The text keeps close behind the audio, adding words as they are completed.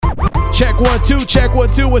Check 1 2, check 1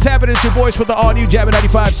 2. What's happening? It's your voice for the all-new Jam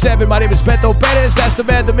 95.7. My name is Beto Perez. That's the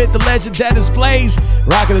man, the myth, the legend, Dennis Blaze.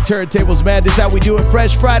 Rocking the turntables, man. This is how we do it.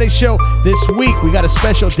 Fresh Friday show. This week, we got a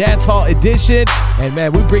special Dancehall edition. And,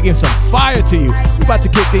 man, we bringing some fire to you. We're about to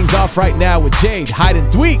kick things off right now with Jade, Hyde,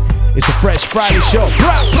 and Dweek. It's the Fresh Friday show.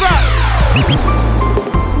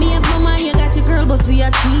 Me and mama, you got your girl, but we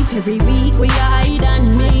are cheat. Every week, we are hide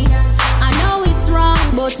and meet. I know it's wrong,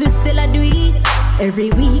 but we still a do it. Every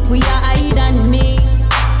week we are hide and meet.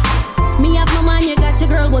 Me have no man, you got your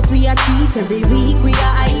girl, but we are cheat. Every week we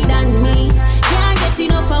are hide and meet. Can't get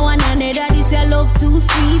enough for one another, this your love too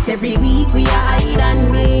sweet. Every week we are hide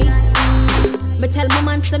and meet. Me tell my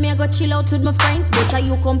man, say me I go chill out with my friends, but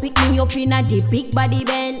you come pick me up in a the big body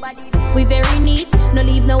Benz. We very neat, no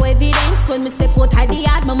leave no evidence. When me step out of the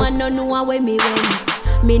yard, my man no know where me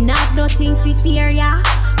went. Me not nothing fi fear ya.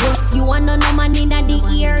 Yes, you want no man in the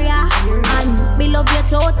area. And me love you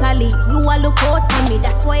totally. You a look out for me.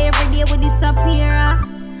 That's why every day we disappear.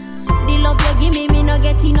 The love you give me no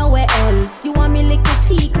get it nowhere else. You want me like a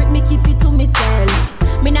secret, me keep it to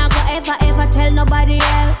myself. Me not go ever tell nobody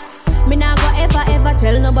else. Me not go ever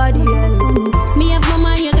tell nobody else. Me have no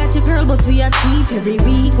man, you got your girl, but we are cheat. Every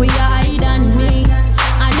week we are hide and meet.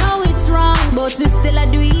 I know it's wrong, but we still a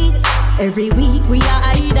do it. Every week we are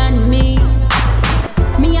hide and meet.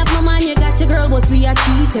 Me have no man, you got your girl, but we are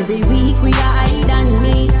cheat. Every week we are hide and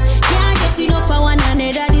meet. Can't get enough for one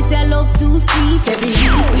another, this your love too sweet. Every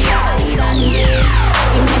week we are hide and meet.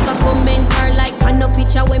 He never comment or like on no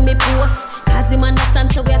picture when me post. Cause him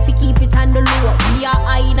understand, so we have to keep it on the low. We are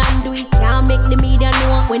hide and do it, can't make the media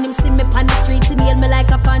know. When him see me on the streets, he hail me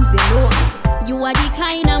like a fancy know. You are the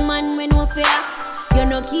kind of man when no fear. You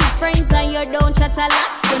no keep friends and you don't chat a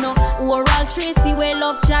lot. You know, oral Tracy, we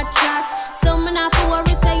love chat. So me not for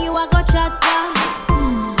worry, say you a go chat back.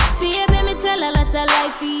 Baby, me tell a lot of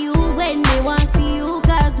life for you when me want see you,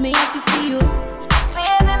 cause me have to see you.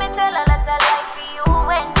 Baby, me tell a lot of life for you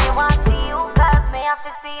when me want see you, cause me have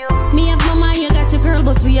to see you. Me have no man, you got your girl,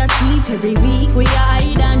 but we are cheat. Every week we are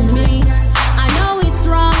hide and meet. I know it's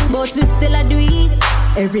wrong, but we still a do it.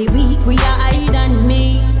 Every week we are hide and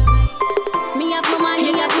meet. Me have no man,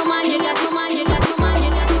 you got no man, you got no man, you got no man, you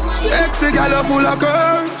got no man. Sexy gal full of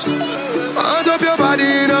curves. Hand up your body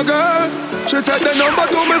in a girl. She take the number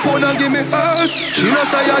to my phone and give me hers. She no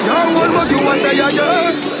say a young one, but you a say a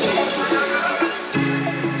yes.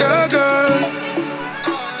 Yeah, girl.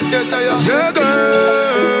 Yes, I am. Yeah, girl.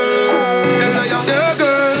 Yes, I am. Yeah,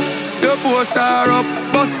 girl. You post her up,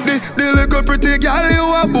 but the little pretty girl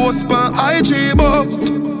you a boast pan IG, but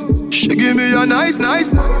she give me a nice.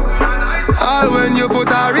 All when you put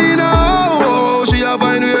her in a hole, she a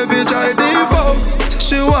find way fi try default.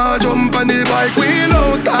 She want jump on the bike wheel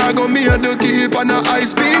out. I go me and the keep on a high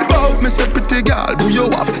speed boat. Me say pretty girl, do you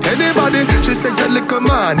have anybody? She say your little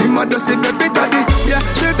man, him a just say baby daddy. Yeah,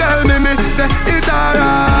 she tell me say it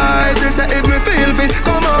alright. She say if me feel fit,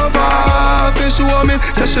 come over. Say she want me,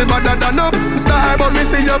 say she better than a star. But me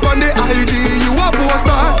see you on the IG, you a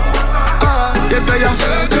poster. Yes I am.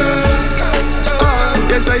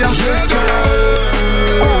 Yes I am.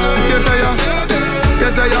 Yes I am.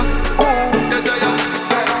 Yes I am. Yes I am.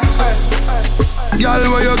 Girl,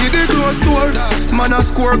 where you get the close door? Man a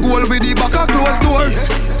score goal with the back a close door.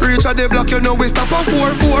 Reach at the block, you know we stop a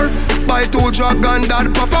 4-4. Buy 2 dragon,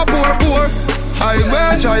 that pop a pour.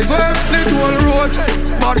 Highway, driveway, the toll road.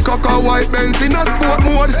 Bad cocker, white Benz in a sport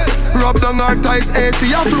mode. Rub down our ties,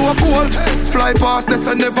 AC a flow cold. Fly past this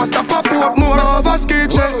and never stop a port more. Over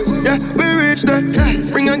screech, yeah, we reach there.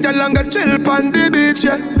 Bring a girl and go chill on the beach,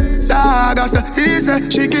 yeah. Dog, I say, he say,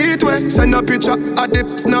 she get way. Send a picture at the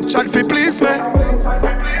Snapchat fi please me.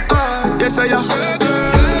 Yes I am.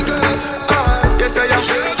 Yes I am.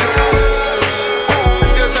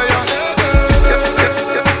 Yes I am.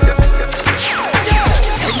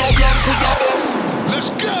 Let's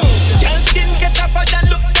go. Girl skin get off and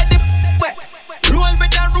look at the wet. Roll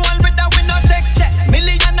with her, we no take check.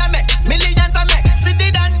 Millions I make. See the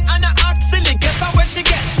done and I ask silly. Guess how where she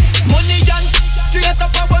get money and straight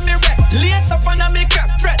up when me wreck. Lace up on me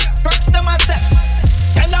crap thread. First them a step.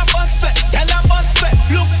 Girl a bust sweat.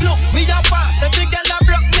 Look, me a pass. Every girl a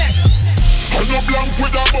broke neck. I no blank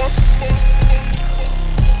with a bus.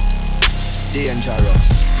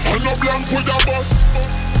 Dangerous. I no blank with a bus.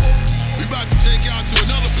 We about to take y'all to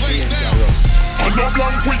another place Dangerous. now. I no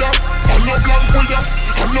blank with a. I no blank with a.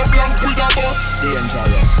 I no blank with a bus.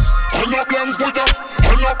 Dangerous. I no blank with a.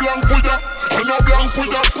 I no blank with a. I no blank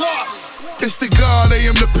with a bus. It's the God,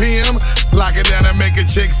 AM the PM. Lock it down and make a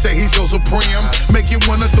chick say he's so supreme. Make you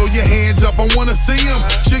wanna throw your hands up, I wanna see him.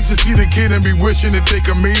 Chicks to see the kid and be wishing that they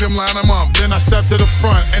could meet him. Line him up, then I step to the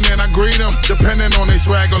front and then I greet him. Depending on their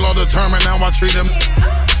swag, I'll determine how I treat him.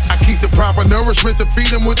 I keep the proper nourishment to feed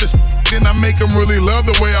him with this, then I make him really love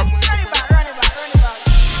the way I.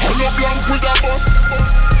 I'm not blank with a bus.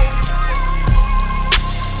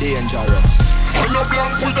 Dangerous. I'm not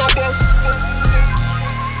blank with a bus.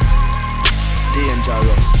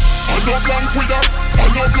 Dangerous. I'm not blank with a.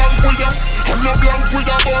 I'm not blank with a. I'm not blank with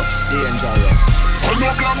a bus. Dangerous. I'm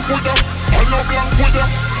not blank with a. I'm not blank with a.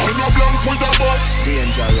 I'm not blank with a bus.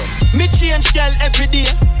 Dangerous. Me change girl every day.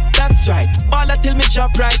 That's right. Baller till me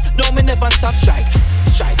drop right. No, me never stop strike.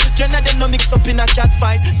 Jenna them no mix up in a cat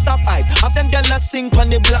fight. Stop hype. Have them girl that sing on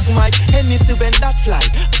the black mic. Hennessy when that fly.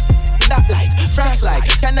 That like, frost like.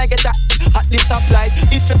 Can I get that at the top light?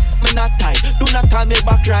 If you me not tight, do not call me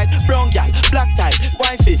back right. Brown gal, black type,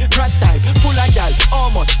 wifey, rat type, full of gal.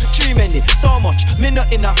 How much? 3 minutes, so much. Me no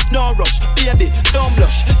in a no rush, baby, don't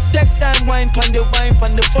blush. Take time, wine pan the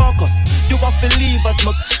focus. You want to leave us,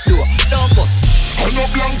 my do don't bust. I'm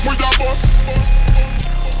not blank with a bus.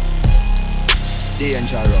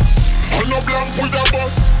 Dangerous. I'm not blank with a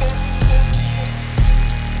bus.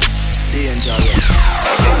 Dangerous.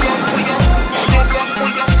 I'm not blank with a. I'm not blank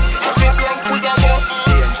with a. I'm not blank with a bus.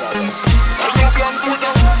 Dangerous. I'm not blank with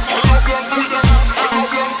a. I'm not blank with a. I'm not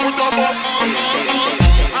blank with a bus.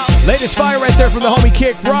 Latest fire right there from the homie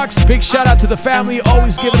Kick Rocks. Big shout out to the family,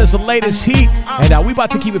 always giving us the latest heat. And we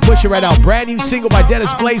about to keep it pushing right now. Brand new single by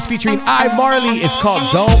Dennis Blaze featuring I Marley. It's called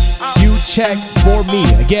Don't You Check For Me.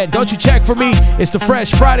 Again, Don't You Check For Me. It's the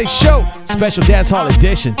Fresh Friday Show, special dancehall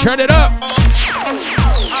edition. Turn it up.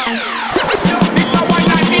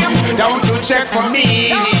 Don't you check for me?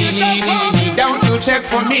 Don't you check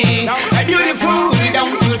for me? Beautiful,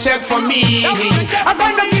 don't you check for me? I'm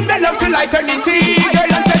gonna give my love till eternity. Girl,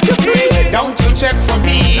 I set you free. Don't you check for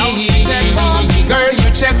me? Girl,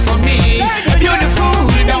 you check for me. Beautiful,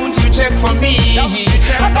 don't you check for me?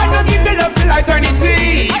 I'm gonna give my love till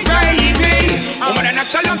eternity. Baby, woman and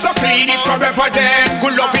actually I'm so clean, it's forever then.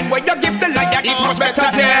 Good loving when you give the light, it's much better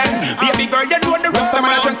then. Baby girl, you know the rest of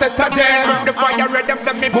my life set her then. Burn the fire red, them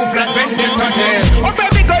set me move like vendetta then. Oh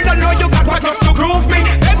baby girl, I know you got what just to groove me.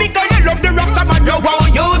 Baby girl, you love the rest of my you won't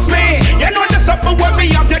use me. You know the something what me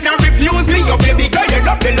have, you don't refuse me. Oh baby girl, you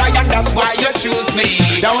love the lion, that's why you choose me.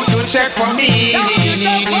 Don't you check for me?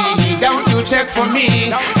 Don't you check for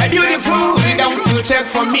me? Beautiful, don't you check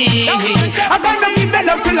for me? I'm gonna give my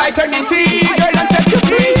love till eternity. Girl, I set you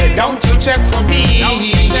free. Don't you check for me?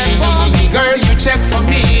 Girl, you check for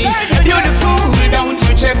me. Beautiful, don't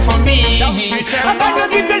you check for me? I'm gonna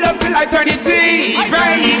give you love till eternity.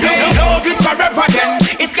 Baby, love is forever then.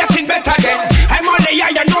 It's getting better then. I'm only here,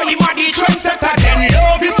 you know him are the trendsetter then.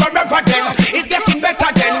 Love is forever then. It's getting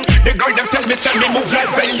better then. The girl them tell me send me move like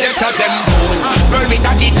vendetta then. Girl, we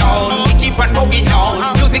got it down. We keep on going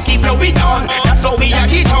on. Music keep flowing on. That's how we are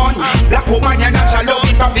it on. Black woman, you natural love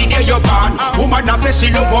it from the day you're born. Woman that says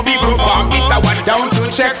she love how we perform. This I want. Don't you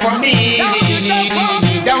check for me?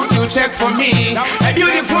 Don't you check for me?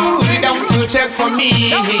 Beautiful, don't you check for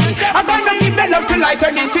me? I'm gonna give my love till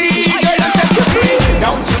eternity. Girl, I set you free.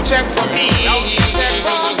 Don't you check for me?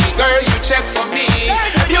 Girl, you check for me.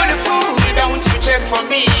 Beautiful, don't you check for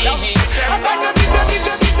me? I'm gonna give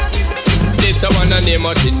you. This I wanna name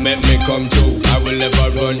out it make me come true. I will never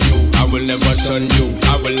run you, I will never shun you,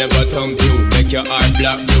 I will never thump you, make your heart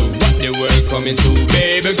black blue. What the world coming to?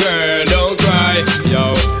 Baby girl, don't cry,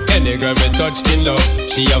 yo. Any girl me touch in love,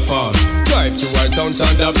 she a fall. Drive to her town,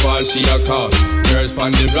 sound up all she a call. Girls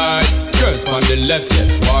on the right, girls on the left,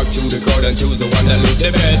 yes. Walk through the crowd and choose the one that look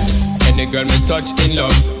the best. Any girl me touch in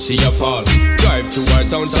love, she a fall. Drive to her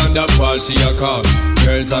town, sound up all she a call.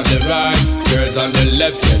 Girls on the right, girls on the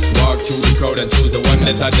left, yes. Walk through the crowd and choose the one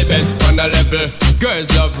that had the best on the level. Girls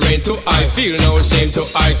love rain to I, feel no shame to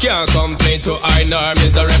I. Can't complain to I, nor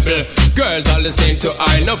miserable. Girls all the same to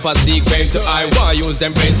I, no for seek fame to I. Why use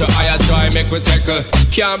them brain to I try make we circle.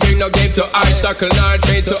 Can't bring no game to I, shackle nor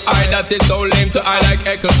train to I. That is so lame to I like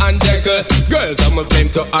Echo and Jekyll. Girls I'm a flame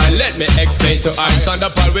to I, let me explain to I. Stand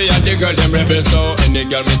up all way and the girl them rebel. So any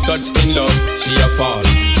girl me touch in love, she a fall.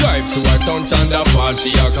 Drive to her town, stand up all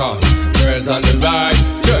she a call. Girls on the right,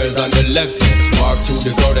 girls on the left, yes. Walk through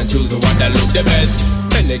the crowd and choose the one that look the best.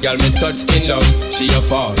 Any girl me touch in love, she a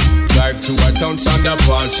fall. Drive to her town, stand up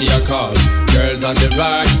all she a call. Girls on the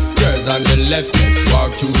right, girls on the left, yes.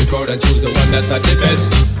 Walk through the crowd and choose the one that had the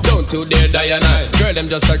best. Don't you dare die and I, girl them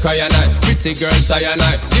just a cry and I. Pretty girl shy and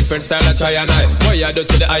I, different style of try and I. What you do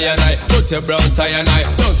to the eye and I, put your brown tie and I.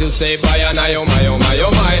 Don't to say bye and I, oh my, oh my, oh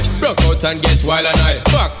my. Broke out and get wild and I,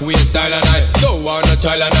 back way style and I. Don't want no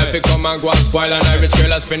child and I, if come and go and spoil and I. Rich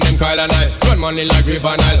girl I spend them Kyle and I, run money like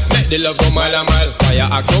River Nile. Make the love go mile a mile, fire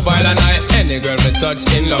act so vile and I. Any girl me touch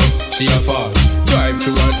in love, she a fall. Drive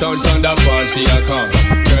through her town, sound a ball, she a come.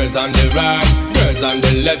 Girls on the right, girls on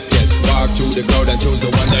the left, yes. Walk through the crowd and choose the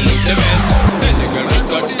one that looks the best. Any girl me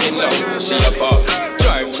touch in love, she a fall.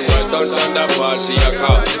 Drive through her town, sound a ball, she a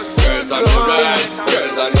come. Girls on the right,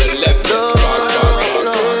 girls on the left, yes. Walk.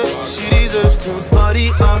 She deserves to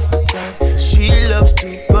party all the time. She loves to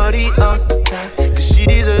party all the time. Cause she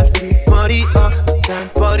deserves to party all the time.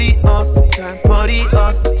 Party all the time, party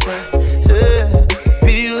all the time. Yeah.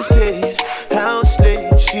 Bills paid, house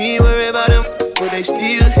late. She ain't worried about them, but they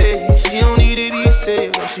still hate. She don't need to be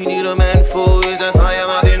saved. What she need a man for is that fire,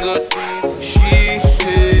 nothing good. She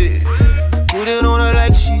said, put it on her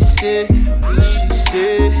like she said. What she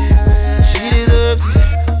said, she deserves it.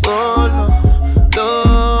 Oh Lord,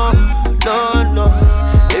 Lord, Lord, Lord.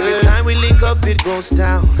 Every time we link up, it goes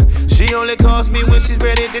down. She only calls me when she's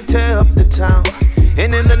ready to tear up the town.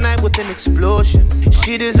 And in the night with an explosion,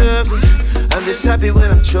 she deserves it. I'm just happy when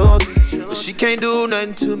I'm chosen. But she can't do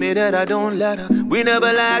nothing to me that I don't let her. We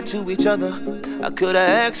never lied to each other. I could've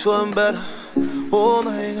asked for him better. Oh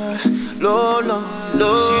my God, Lord, Lord,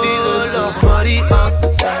 Lord. She deserves to party all the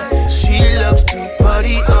time. She loves to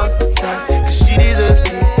party all the time. Cause she deserves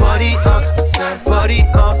to party all the time. Party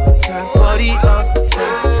all the time, party all the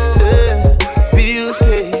time. Yeah. Bills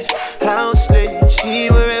paid, house late. She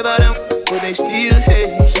ain't worried about them, but they still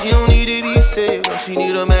hate. She don't need to be saved. All she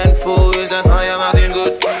need a man for is that fire, nothing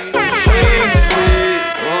good. She said,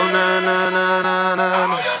 oh na na na na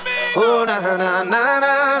na, oh na na na na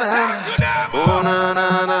na, oh na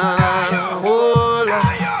na na na, oh la,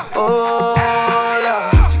 oh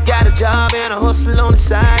la. She got a job and a hustle on the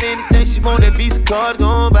side. Anything she want, that beats a card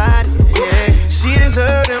gon' buy it. Yeah, she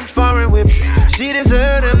deserve them foreign whips. She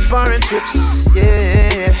deserve them foreign trips.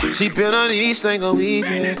 Yeah, she been on the East like a week.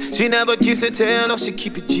 Yeah, she never kiss and tell, no, she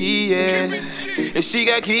keep it G. Yeah, if she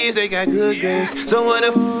got kids, they got good grades. So what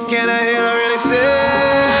the can I hear her really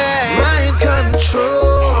say? Mind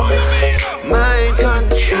control, mind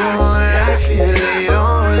control. I feel it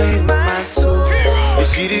all in my soul. And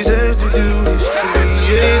she deserves to do this to me.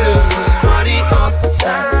 She deserves to party all the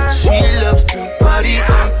time. She loves to party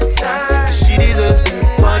all the time. Cause she deserves to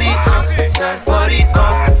party all the time. Party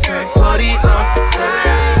all the time, party all the time.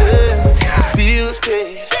 Yeah. Bills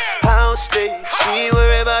paid, house paid. She ain't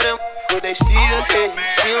worried about them, but they still hate.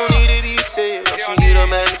 She don't need to be saved. All she need a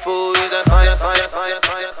man for is that fire, fire, fire,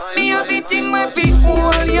 fire, fire. Me have the thing where fi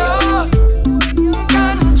hold you,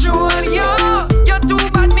 control you. You're too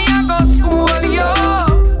bad, me I go school you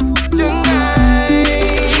tonight.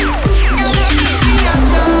 Girl, I make me a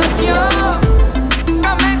touch you,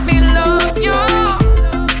 come make me love you,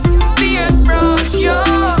 be a brush you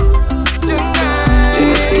tonight.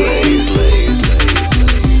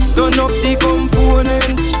 Turn up the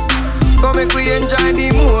component, come make we enjoy the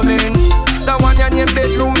moment. That one in your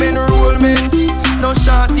bedroom enrollment. No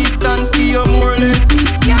short distance, give you more length.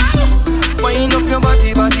 Yeah. Wind up your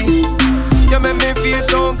body, body. You make me feel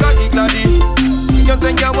so gladdy. You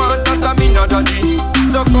say you want a stamina, daddy.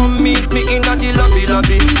 So come meet me in the lobby.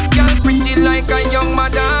 Girl pretty like a young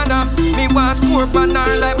Madonna. Me want score pan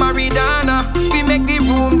her like Maridana. We make the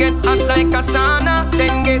room get hot like a sauna.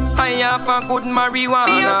 Then get high off a good marijuana.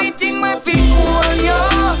 Me have the thing where fi hold you,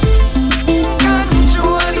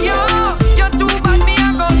 control you. You're too bad, me I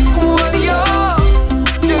go school you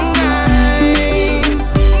tonight.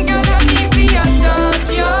 Girl, I need fi a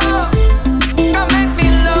touch you, come make me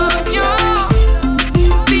love you,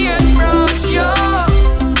 be a brush you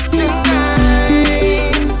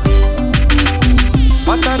tonight.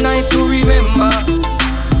 What a night to remember.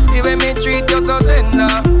 The way me treat you so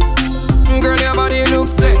tender. Girl, your body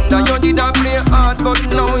looks splendid. You did a play hard, but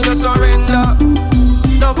now you surrender.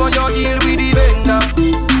 Now for your deal with the vendor,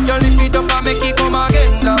 you lift it up and make it come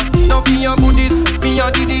again. Now for your goodies, me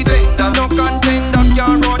a the defender. No contender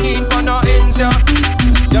can run in for no ends, yeah.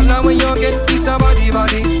 You know when you get this a body,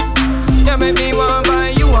 you make me want buy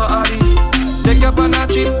you a Audi. Take you on a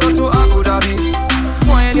trip go to Abu Dhabi.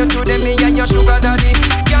 Spoil you to them, me and your sugar daddy.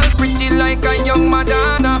 Girl pretty like a young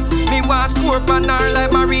Madonna. Me want score pan her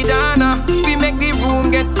like Maridana. We make the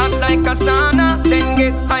room get hot like a sauna. Then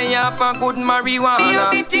get high off a good marijuana. Me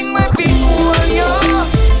have the thing where fi hold you,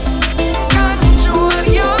 control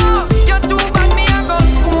you. You're too bad, me I go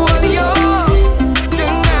school you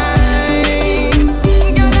tonight.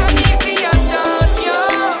 Girl, I need fi a touch you,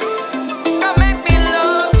 come make me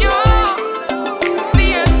love you, be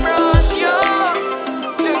a brush you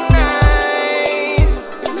tonight.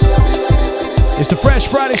 It's the Fresh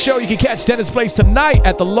Friday show. You can catch Dennis Blaze tonight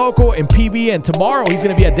at the Local in PB, and tomorrow he's going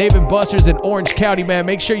to be at Dave & Buster's in Orange County, man.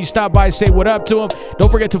 Make sure you stop by and say what up to him. Don't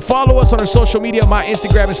forget to follow us on our social media. My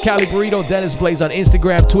Instagram is Cali Burrito, Dennis Blaze on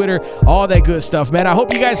Instagram, Twitter, all that good stuff, man. I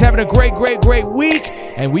hope you guys having a great week,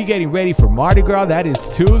 and we getting ready for Mardi Gras. That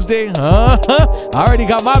is Tuesday. I already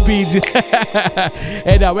got my beads.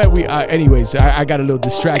 And man, anyways, I got a little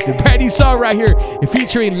distracted. Brand new song right here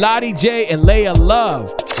featuring Lottie J and Leia Love.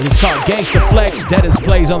 And it's called Gangsta Flex. Dennis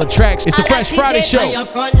Blaze on the tracks. It's the Fresh Friday show.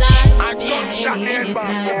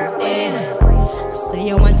 Say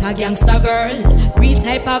you want a gangsta girl, real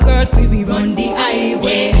type of girl, free we run the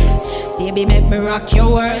highways. Baby, make me rock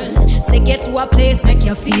your world. Take you to a place, make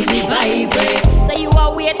you feel the vibrate. Say you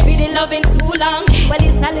are wait for the loving too long. Well,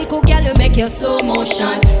 it's a little girl, you make your slow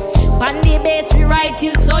motion. On the bass, we ride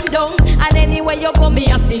till sundown. And anywhere you go, me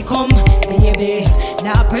have to come. Baby,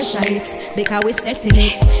 now pressure it, because we setting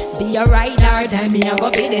it. Be a rider, then me a go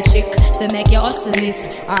be the chick. To make you hustle it,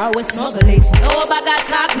 or we smuggle it. No bag of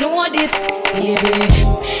talk, no this. Baby,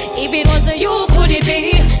 if it wasn't you, could it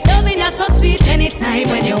be? Loving us so sweet anytime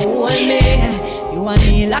when you hold me. You and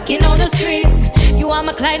me locking on the streets. You want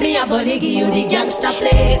me climb me a body, give you the gangsta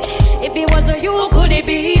place. If it wasn't you, could it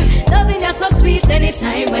be? Loving us so sweet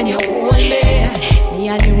anytime when you hold me. Me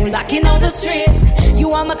and you locking on the streets. You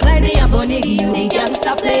want me climb me a body, give you the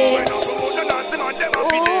gangsta place.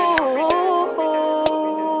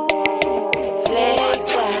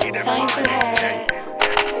 Flex, time to have.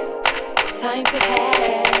 Time to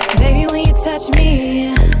have. Baby, when you touch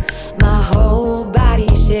me, my whole body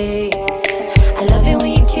shakes. I love it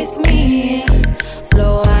when you kiss me,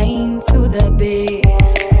 slow wine to the beat.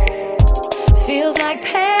 Feels like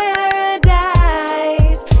paradise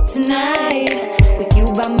tonight, with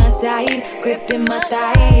you by my side, gripping my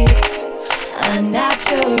thighs, a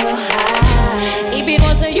natural high. If it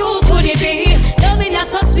wasn't you, could it be? Loving us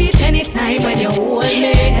so sweet anytime when you hold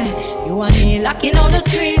me. You and me locking on the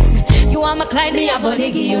streets. You want me climb me a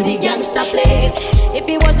body, give you the gangsta place. If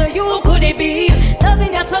it wasn't you, could it be?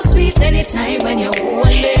 Loving us so sweet anytime when you hold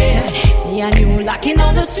me. Me and you locking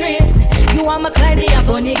on the streets. You want me climb me a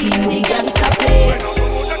body, give you the gangsta place.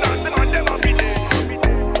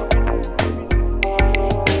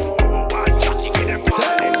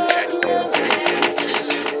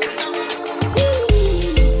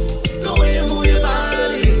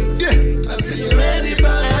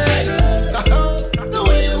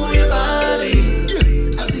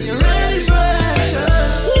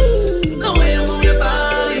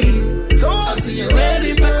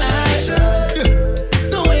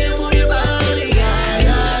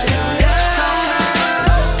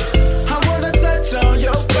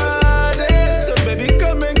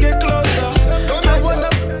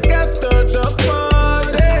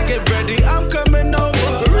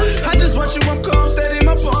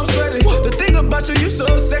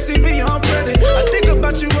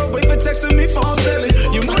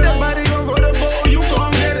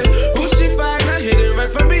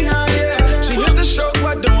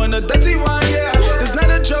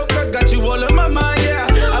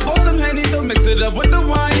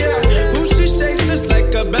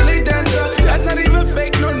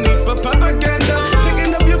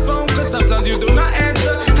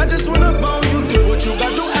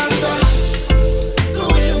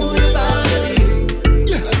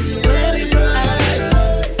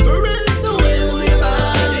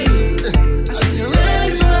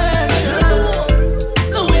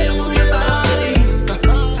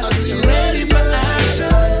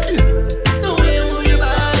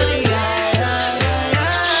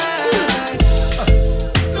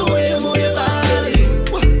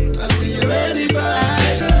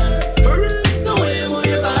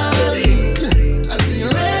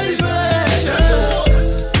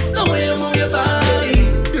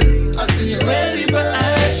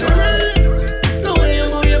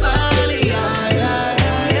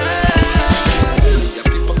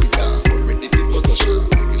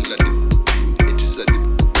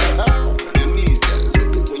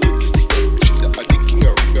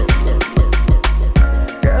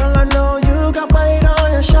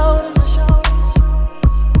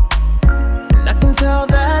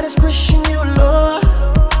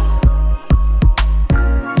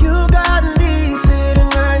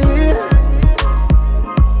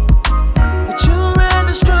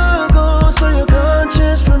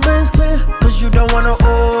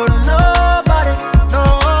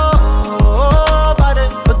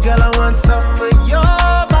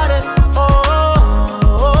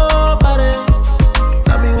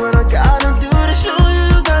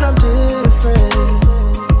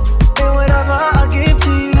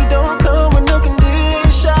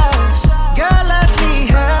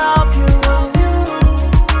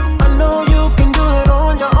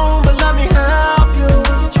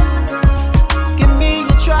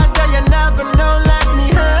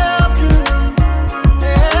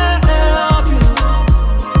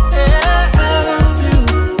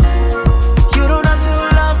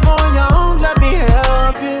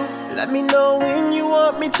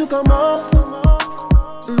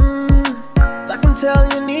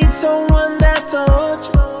 someone that told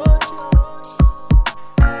you.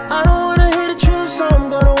 I don't wanna hear the truth, so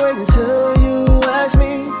I'm gonna wait until you ask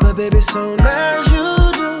me. But baby, soon as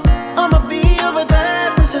you do, I'ma be over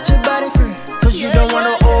there to set your body free. Cause you don't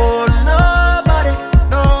wanna owe nobody,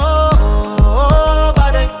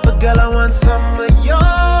 nobody. But girl, I want some of your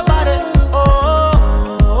body,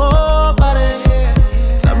 oh, body.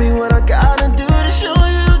 Tell me what I gotta do to show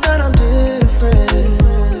you that I'm different.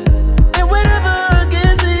 And whatever I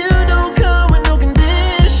give to you don't come with no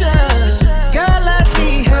conditions. Girl, let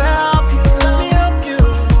me help you, let me help you.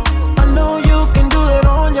 I know you can do it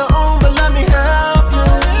on your own, but let me help you.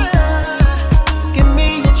 Give me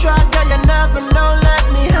a try, girl, you never know. Let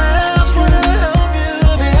me help you, help you,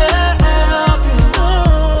 help you.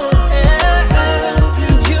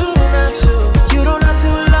 You don't have to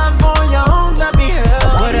love on your own. Let me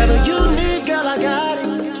help. Whatever you need, girl, I got it.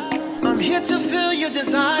 I'm here to fill your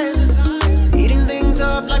desires, eating things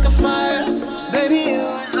up like a fire. Baby, you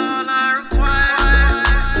is all I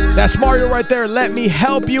require. That's Mario right there. Let me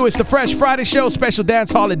help you. It's the Fresh Friday Show, special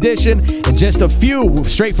dance hall edition. And just a few,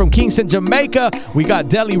 straight from Kingston, Jamaica, we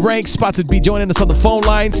got Ranx about to be joining us on the phone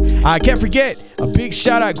lines. I can't forget, a big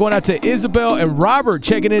shout out going out to Isabel and Robert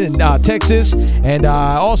checking in Texas. And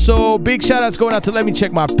also, big shout outs going out to Let Me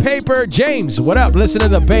Check My Paper. James, what up? Listen to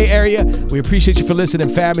the Bay Area. We appreciate you for listening,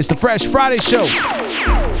 fam. It's the Fresh Friday Show.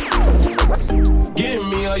 Give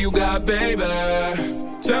me all you got, baby.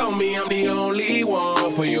 Tell me I'm the only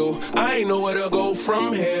one for you. I ain't know where to go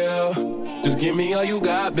from here. Just give me all you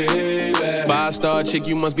got, baby. 5-star chick,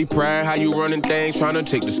 you must be proud. How you running things, trying to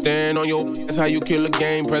take the stand on your. That's how you kill a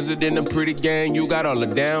game. President of pretty gang, you got all the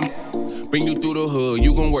damn. Bring you through the hood,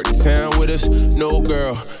 you gon' work the town with us. No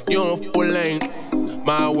girl, you don't f*** with lane.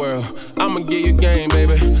 My world, I'ma give you game,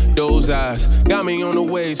 baby. Those eyes got me on the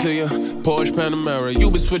way to you. Porsche Panamera,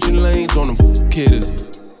 you been switching lanes on them hitters.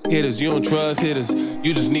 Hitters, you don't trust hitters.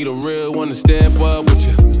 You just need a real one to step up with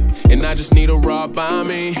you. And I just need a rock by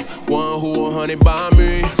me, one who 100 by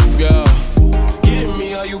me. Yeah, give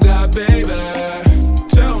me all you got, baby.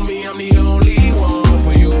 Tell me I'm the only one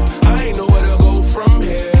for you. I ain't know where to go from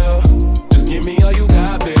here. Just give me all you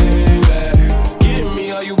got, baby. Give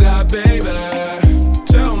me all you got, baby.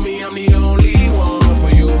 Tell me I'm the only one for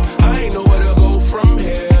you. I ain't know where to go from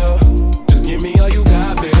here. Just give me all you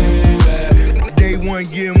got, baby. Day one,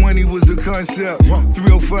 getting money was the concept.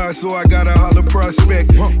 305, so I got a holler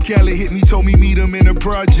prospect. Cali hit me, told me meet him in the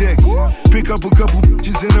projects. Pick up a couple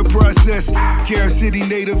bitches in the process. Carol City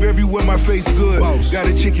native, everywhere my face good. Got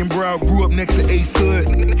a chicken brow, grew up next to Ace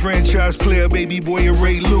Hood. Franchise player, baby boy, and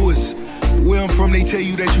Ray Lewis. Where I'm from, they tell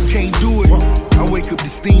you that you can't do it. I wake up to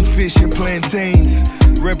steamed fish and plantains.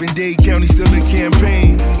 Reppin' Dade County, still in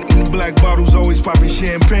campaign. Black bottles always popping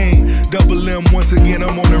champagne. Double M, once again,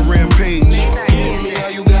 I'm on a rampage. Give me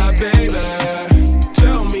all you got, baby.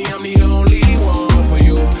 Tell me I'm the only one for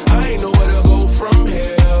you. I ain't know where to go from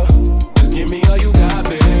here. Just give me all you got,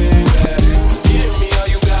 baby. Give me all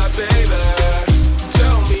you got, baby.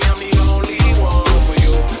 Tell me I'm the only one for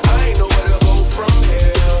you. I ain't know where to go from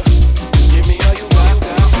here. Just give me all you got,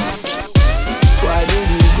 baby. Why did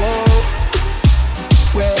you go?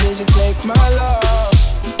 Where did you take my love?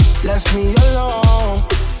 Left me alone.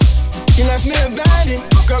 You left me abandoned.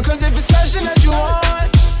 Girl, cause if it's passion that you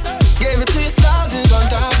want, gave it to you thousands on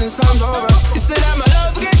thousands times over. You said that my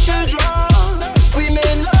love will get you drunk. We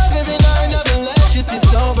made love every night, never let you see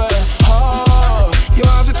sober. Oh, you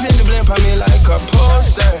have a pin to blimp on me like a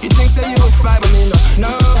poster. You think say you a spy, but me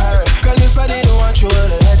no hurt. Girl, if I didn't want you,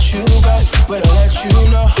 would've let you go. Would've let you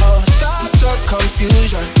know. Stop the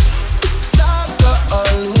confusion. Stop the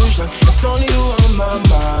illusion. It's only you on my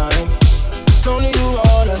mind. It's only you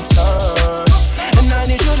all the time. And I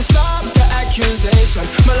need you to stop the accusations.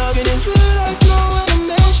 My loving is real life, no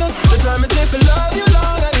animation. The time it take for love you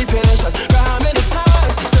long, I need patience. But how many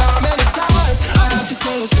times, so how many times I have to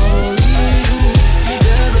say it's only you.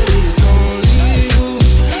 Yeah, baby, it's only you.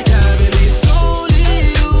 Yeah, baby, it's only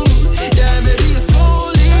you. Yeah, baby, it's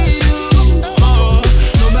only you. Oh,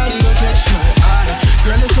 nobody will catch my eye.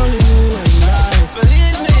 Girl, it's only you and I.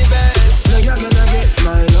 Believe me, babe. No, you're gonna get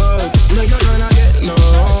my love. No, you're gonna get no.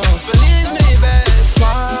 Believe me, babe.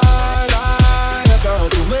 Why lie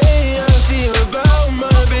about the way I feel about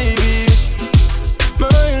my baby, my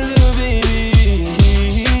little baby?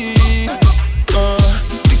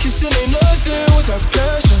 The kissing ain't nothing without the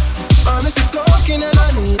passion. Honestly talking and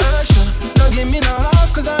I need action. Now give me no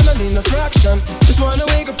half, cause I don't need no fraction. Just wanna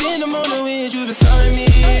wake up in the morning with you beside me,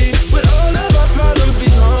 with all of our problems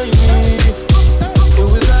behind me. It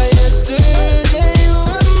was like yesterday, you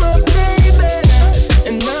were my baby.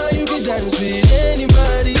 And now you can dance with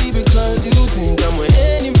anybody because you think I'm with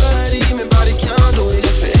anybody.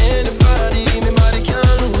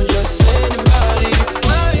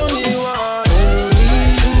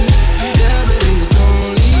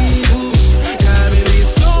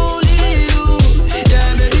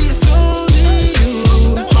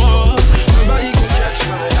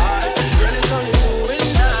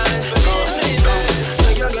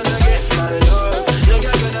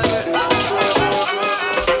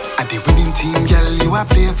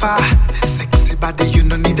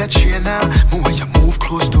 Move when you move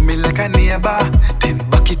close to me like a neighbor. Then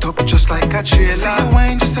back it up just like a trailer. See you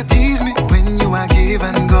wine just to tease me when you are give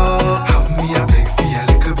and go. Have me a beg for a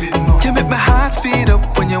little bit more. You make my heart speed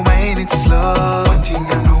up when you whine it slow. One thing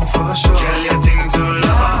I know for sure. Girl, you think too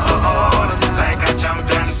loud, like a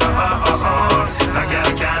champion song. No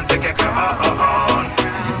girl can't take a crown.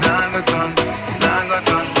 You nah go turn, you nah go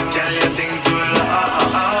turn. Girl, you think too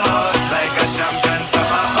loud, like a champion song.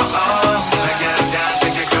 No girl can't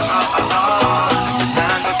take a crown. You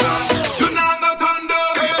nah go turn, you nah go turn.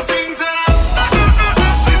 Girl, you think too loud.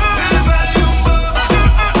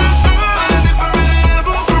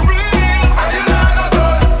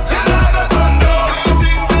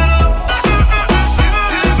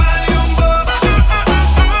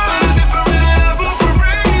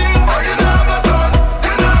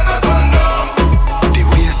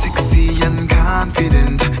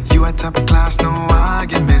 Top class, no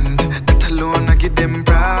argument. That alone I give them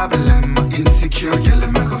problem. Insecure, girl,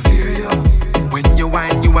 I'm go fear you. When you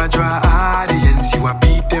whine, you a draw audience. You a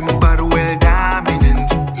beat them, but well dominant.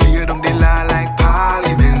 Lay down the law like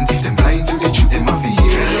parliament. If them blind to the truth, them a fear.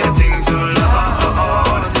 Girl, you think too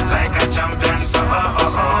loud, like a champion song.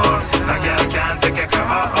 No girl can't take a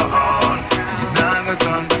crown. You nah go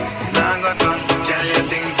turn, you nah go turn. Girl, you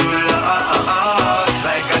think too loud,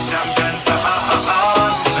 like a champion song.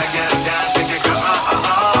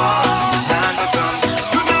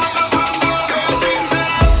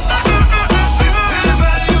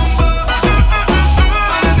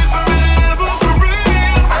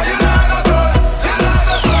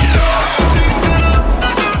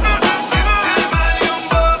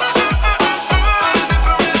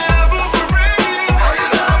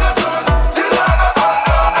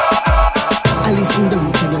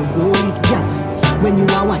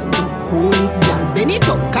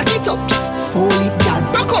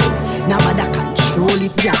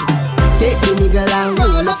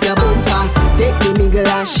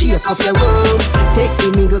 Shake up your room. Take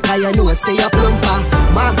the nigga cause you know say you're plumper.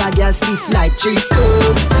 Maga girl stiff like 3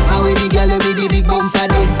 stone. How we the girl with the big bumper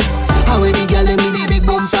day? How we the girl with the big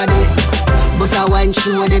bumper day? Bust a wine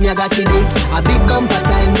show them you got today. A big bumper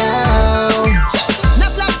time now. Na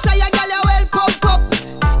flat tire girl you well pump up.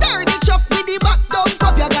 Stir the truck with the back down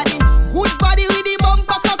pop. You got the good body with the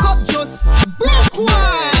bumper cock up. Just broke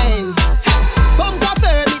wine. Bumper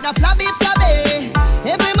permit na flabby flabby.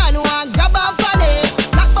 Every man want grab up on it.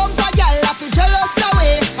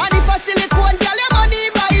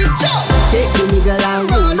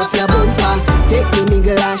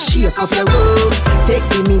 Shake up your room. Take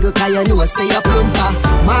the nigga cause you know say you're plumper.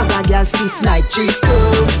 Maga girl stiff like 3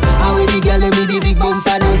 stone. How we the girl with the big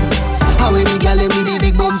bumper day? How we the girl with the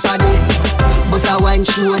big bumper day? Bust a wine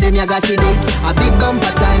show them you got today. A big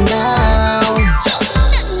bumper time now.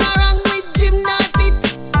 Nothing wrong with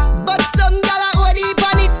gymnastics, but some girl are hold deep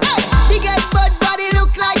on it. Big head but body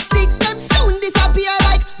look like stick. Them soon disappear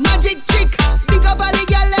like magic trick. Big up all the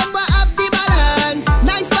girl them will have the balance.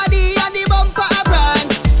 Nice body and the bumper a brand.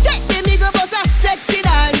 Take the nigga bust a sexy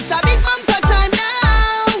dance. A big bumper time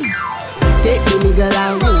now. Take the nigga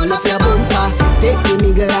and roll up your bumper. Take the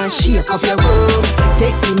nigga and shake up your room.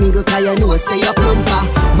 Take the nigga cause you know say you're plumper.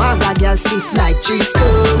 Maga girl stiff like 3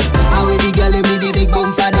 stone. How we the girl with the big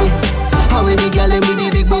bumper day? How we the girl with the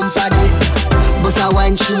big bumper day? Bust a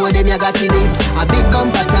wine show them you got today. A big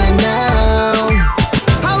bumper time now.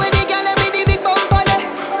 How we the girl with the big bumper day?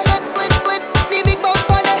 With the big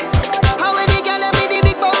bumper day. How we the girl with the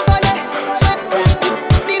big bumper day?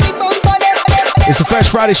 The big bumper day. It's the Fresh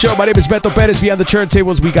Friday Show. My name is Beto Perez. Beyond the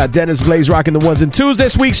turntables, we got Dennis Blaze rocking the 1s and 2s.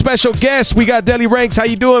 This week's special guest, we got Ranx. How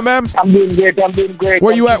you doing, man? I'm doing great.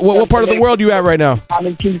 Where you at? What part of the world you at right now? I'm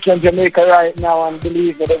in Kingston, Jamaica right now, and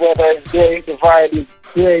believe me, the weather is great, the vibe is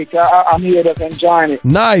great. I'm here just enjoying it.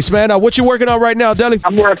 Nice, man. What you working on right now, Deli?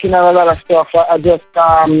 I'm working on a lot of stuff. I just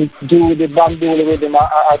do the bamboo rhythm.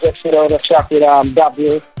 I just put out a track with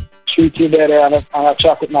W, Treat You Better, and a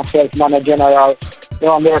track with myself, Man of General. You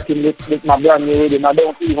know, I'm working with my brand new rhythm. I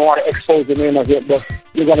don't even want to expose the name of it, but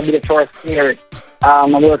you're going to be the first to hear it.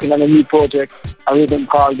 I'm working on a new project, a rhythm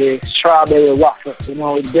called the Strawberry Waffle. You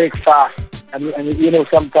know, it's breakfast. And you know,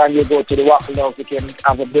 sometimes you go to the Waffle House, you can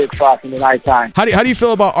have a breakfast in the night time. How do you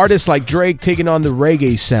feel about artists like Drake taking on the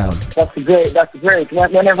reggae sound? That's great.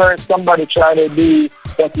 Whenever somebody try to do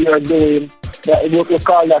what you're doing, we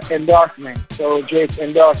call that endorsement. So Drake's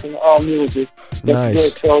endorsing all music. That's nice.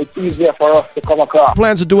 Great. So it's easier for us to come across.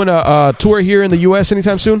 Plans of doing a tour here in the U.S.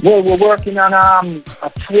 anytime soon? Well, we're working on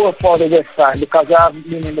a tour for the West Side because I've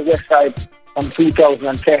been in the West Side from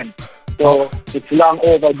 2010. So it's long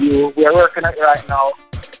overdue. We're working on it right now.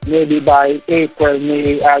 Maybe by April,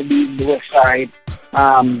 May, I'll be in the West Side.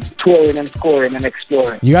 touring and scoring and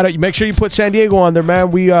exploring. You gotta make sure you put San Diego on there,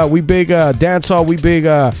 man. We big dancehall, we big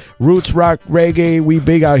roots rock, reggae. We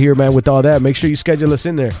big out here, man. With all that, make sure you schedule us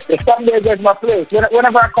in there. Yeah, San Diego is my place.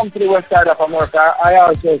 Whenever I come to the west side of America, I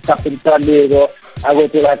always stop in San Diego. I go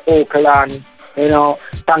to like Oakland,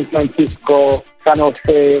 San Francisco, San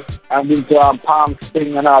Jose, I've been to Palm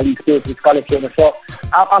Springs and all these places, California. So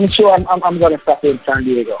I'm sure I'm going to stop in San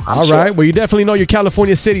Diego. All right. Well, you definitely know your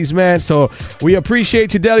California cities, man. So we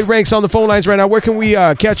appreciate you. Deli Ranx on the phone lines right now. Where can we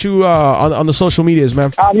catch you on the social medias,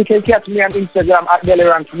 man? You can catch me on Instagram at Deli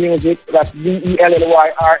Ranx Music. That's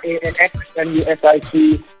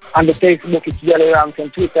DELLYRANXMUSIC. On the Facebook, it's Deli Ranx,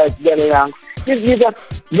 and Twitter, it's Deli Ranx. You just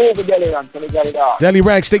go to Deli Ranx and you got it all. Deli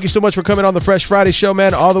Ranx, thank you so much for coming on the Fresh Friday show,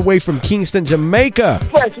 man, all the way from Kingston, Jamaica.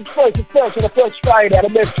 It's fresh. The first Friday, the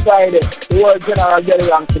best Friday. The world general Deli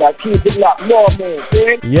Ranx to that. Keep it locked. No, man.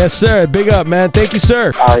 See? Yes, sir. Big up, man. Thank you,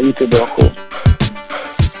 sir. All right, you too, bro. Cool.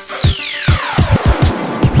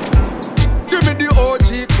 Give me the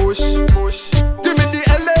OG push. Give me the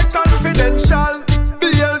LA confidential.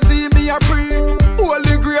 BLC me a pre.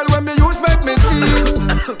 Holy grail when me use make me tea.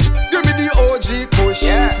 Give me the OG push.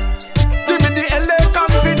 Yeah. Give me the LA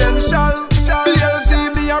confidential. BLC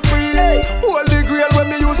me a pre. Holy grail when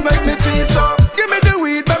me use make me tea. So give me the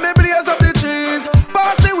weed, let me blaze up the trees.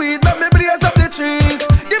 Pass the weed, let me blaze up the trees.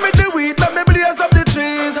 Give me the weed, let me blaze up the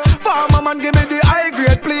trees. Farmer man, give me the high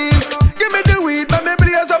grade, please. Give me the weed, let me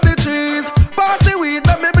blaze up the trees. Pass the weed,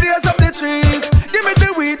 let me blaze up the trees. Give me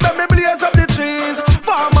the weed, let me blaze up the trees.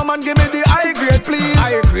 Farmer man, give me the high grade, please.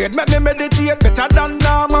 High grade, make me meditate better than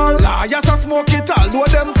normal. Liars a smoke it, although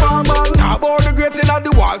them formal. Now about the great in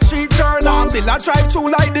the Wall Street Journal. Bill a drive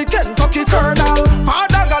through like the Kentucky Colonel.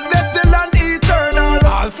 Father God bless the land eternal.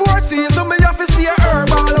 All 4 seasons me have to stay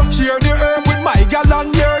herbal. Share the herb with my gal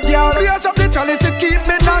and your gal. Blaze up the chalice, it keep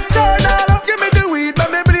me nocturnal. Give me the weed,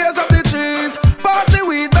 let me blaze up the trees. Pass the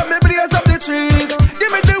weed, let me blaze up the trees.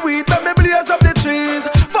 Give me the weed, let me blaze up the trees.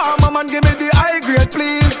 Farmer man, give me the high grade,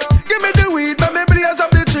 please. Give me the weed, let me blaze up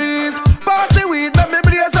the trees. Pass the weed, let me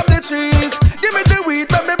blaze up the trees. Give me the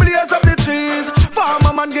weed, let me blaze up the trees.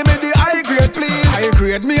 Farmer man, give me the high grade, please. High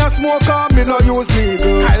grade, me a smoker, me no use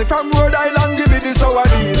legal. Hail from Rhode Island, give me the sour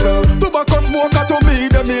diesel. Tobacco smoker to me,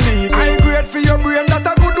 them illegal. High grade for your brain, that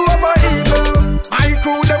a good over evil. My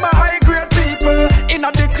crew, them a high grade people.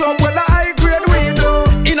 Inna the club, well a high grade we do.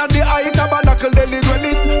 Inna the high tabernacle, they live well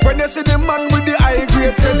it. When you see the man with the high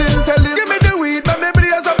grade, tell him, give me the weed, let me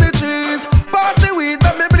blaze up the trees. Pass the weed,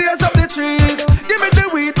 let me blaze up the trees. Give me the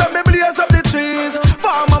weed, let me blaze up the trees.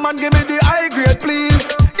 Farmer man, give me the high grade, please.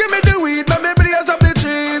 Give me the weed, let me blaze up the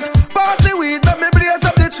trees. Pass the weed, let me blaze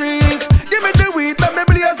up the trees. Give me the weed, let me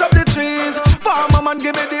blaze up the trees. Farmer man,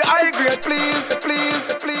 give me the high grade, please.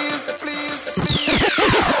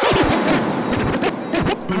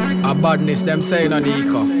 A badness them saying on the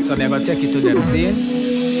eco, so never take it to them, see?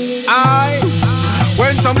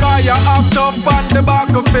 When some guy a act up on the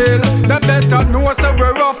battlefield, them better know so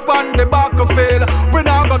we're rough on the battlefield. We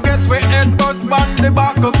now go get we head bust on the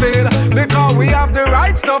battlefield, because we have the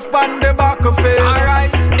right stuff on the battlefield.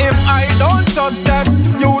 Alright, if I don't trust them,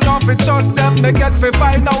 you know if trust them, they get fi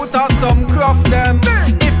find out how some cruff them.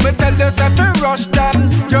 If me tell you if you rush them,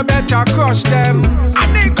 you better crush them. I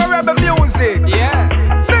need rebel music, yeah.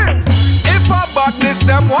 If a badness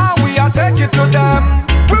them want, we a take it to them.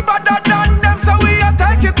 We better than them, so we a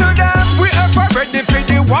take it to them. We ever ready for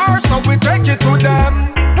the war, so we take it to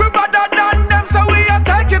them. We better than them, so we a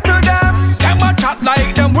take it to them. Them a chat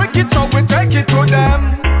like them wicked, so we take it to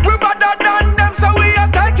them. We better than them, so we a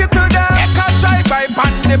take it to them. Echo drive by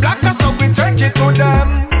pan the blacker, so we take it to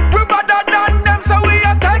them. We better than them, so we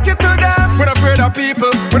a take it to them. We're afraid of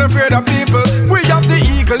people, we're afraid of people. We have the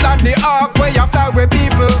eagle and the ark, where you fly with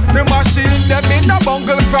people. The machine them in a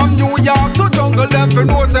bungle from New York to jungle. Them for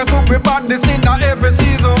no say we bad this in every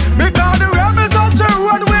season. Because the rebels on the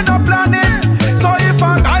road we no plan it. So if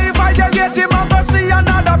a guy violate him, I'm gonna see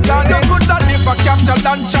another planet. You could not live a capture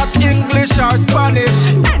and chat English or Spanish.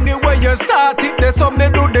 Anyway you start it, they so me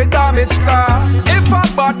do the damage car. If a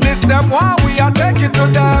badness them want, we a take it to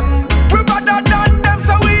them. We better than them,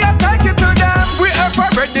 so we a take it to them. We ever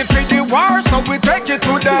ready for the war, so we take it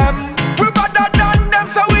to them. We better than them,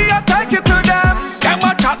 so we a take it to them. Them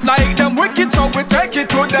a chat like them wicked, so we take it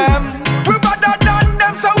to them. We better than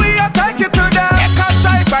them, so we a take it to them. Echo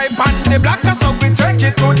drive by pan the blacker, so we take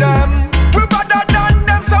it to them. We better than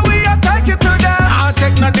them, so we a take it to them. I'll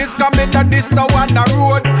take no this, coming no this, no on the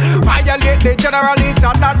road. Violate the general is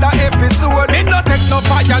another episode. Me no take no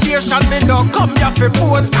violation, me no come here for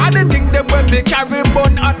pose. Cause the thing them when me carry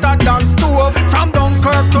bun hotter than stove. From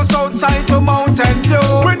Dunkirk to Southside to Mountain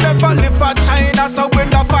View. We never live for China, so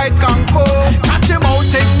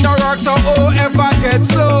work, so whoever gets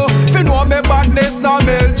slow. If you know me badness, no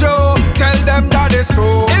Mel Joe. Tell them that it's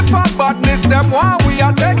true. If a badness them want, we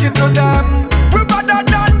are take it to them. We better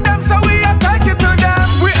than them, so we are take it to them.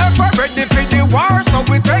 We ever ready for the war, so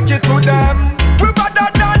we take it to them. We better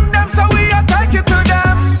than them, so we are take it to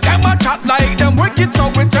them. Them a chat like them wicked, so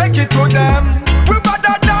we take it to them. We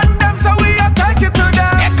better than them, so we are take it to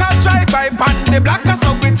them. They can drive by pan the blacker,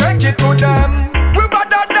 so we take it to them. We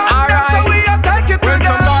better than them, so we are take it to them. When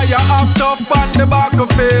some guy up tough on the back of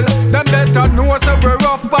field, them better know so we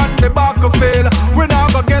rough on the back of field. We now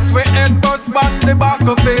go get we head bust on the back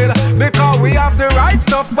of field, because we have the right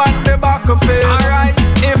stuff on the back of field. Alright,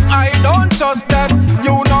 if I don't trust them,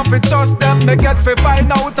 you know if trust them, they get fi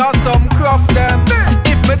find out how some cruff them.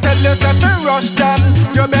 If me tell you say fi rush them,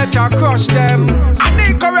 you better crush them. I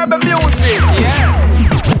need rebel music. Yeah.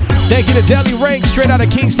 Thank you to Deli Ranx, straight out of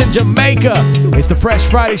Kingston, Jamaica. It's the Fresh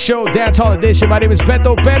Friday Show, Dancehall Edition. My name is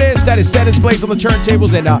Beto Perez. That is Dennis Blaze on the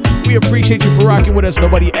turntables, and we appreciate you for rocking with us.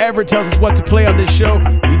 Nobody ever tells us what to play on this show.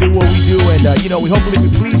 We do what we do, and we hopefully we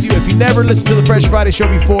please you. If you never listened to the Fresh Friday Show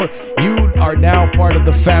before, you are now part of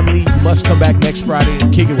the family. You must come back next Friday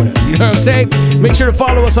and kick it with us. You know what I'm saying? Make sure to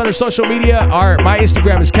follow us on our social media. My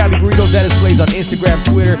Instagram is Cali Burrito. Dennis Blaze on Instagram,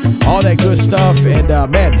 Twitter, all that good stuff. And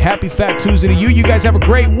man, happy Fat Tuesday to you. You guys have a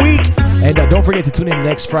great week. And don't forget to tune in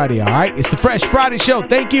next Friday, all right? It's the Fresh Friday Show.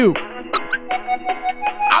 Thank you.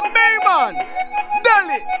 I'm man,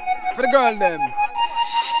 Delhi, for the girl them.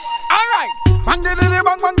 All right. Bang diddly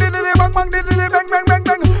bang bang diddly bang bang diddly bang bang bang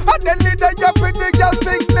bang. A Delhi that you pretty girl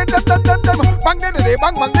think them. Bang diddly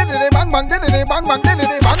bang bang diddly bang bang diddly bang bang diddly bang bang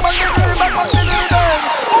diddly bang bang diddly bang.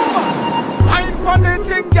 Wine for the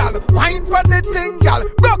thing, gal. Wine for the thing, gal.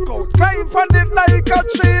 Rock out, climb for it like a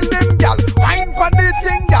tree limb, gal. Wine for the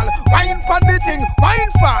thing, gal. Wine for the thing.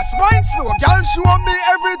 Wine fast, wine slow, gal. Show me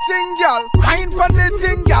everything, gal. Wine for the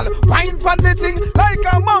thing, gal. Wine for the thing like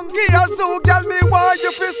a monkey or so, gal. Me want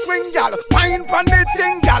you fi swing, gal. Wine for the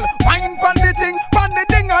thing, gal. Wine for the thing. Pon the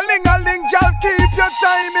ding a ling, gal. Keep your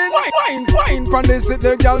timing. Wine for the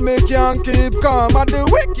city, gal. Me can't keep calm. And the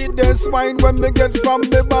wickedest wine when me get from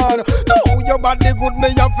the barn. No. Your body good, me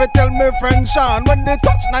have to tell me friend Sean. When they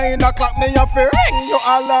touch 9 o'clock, me have to ring your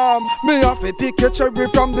alarm. Me have to pick a cherry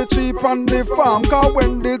from the tree on the farm. Cause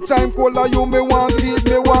when the time colder, you me want keep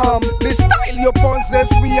me warm. The style you possess,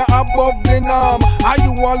 we are above the norm. And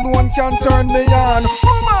you alone can turn me on.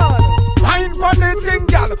 Woman, wine for the thing,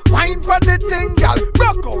 gal. Wine for the thing, gal.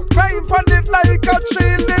 Rock out, wine for it like a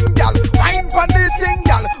tree limb, gal. Wine for the thing,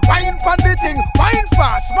 gal. Wine for the thing. Wine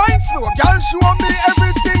fast, wine slow, gal. Show me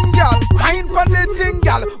everything, gal. Wine for the thing,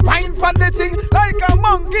 gal. Wine for the thing like a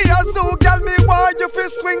monkey or so, gal. Me want you fi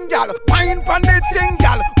swing, gal. Wine for the thing,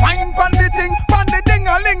 gal. Wine for the thing. Pon the ding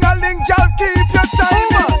a ling, gal. Keep your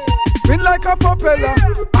time. Spin like a propeller,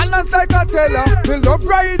 balance like a teller. Me love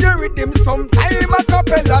ride the rhythm, sometime a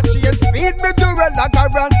cappella. Chain speed me Durella,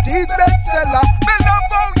 guaranteed bestseller. Me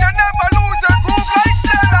love how you never lose a groove like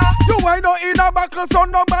Stella. You wind out in a buckle so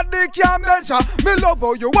nobody can measure. Me love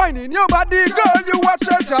how you whine in your body, girl, you a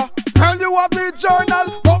treasure. Girl, you have the journal,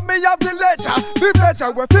 but me have the ledger. The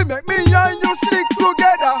pleasure will fi make me and you stick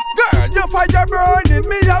together. Girl, your fire burning,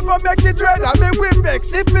 me a go make it redder. Me we vex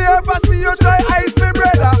if me ever see you try ice me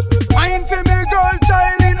brother.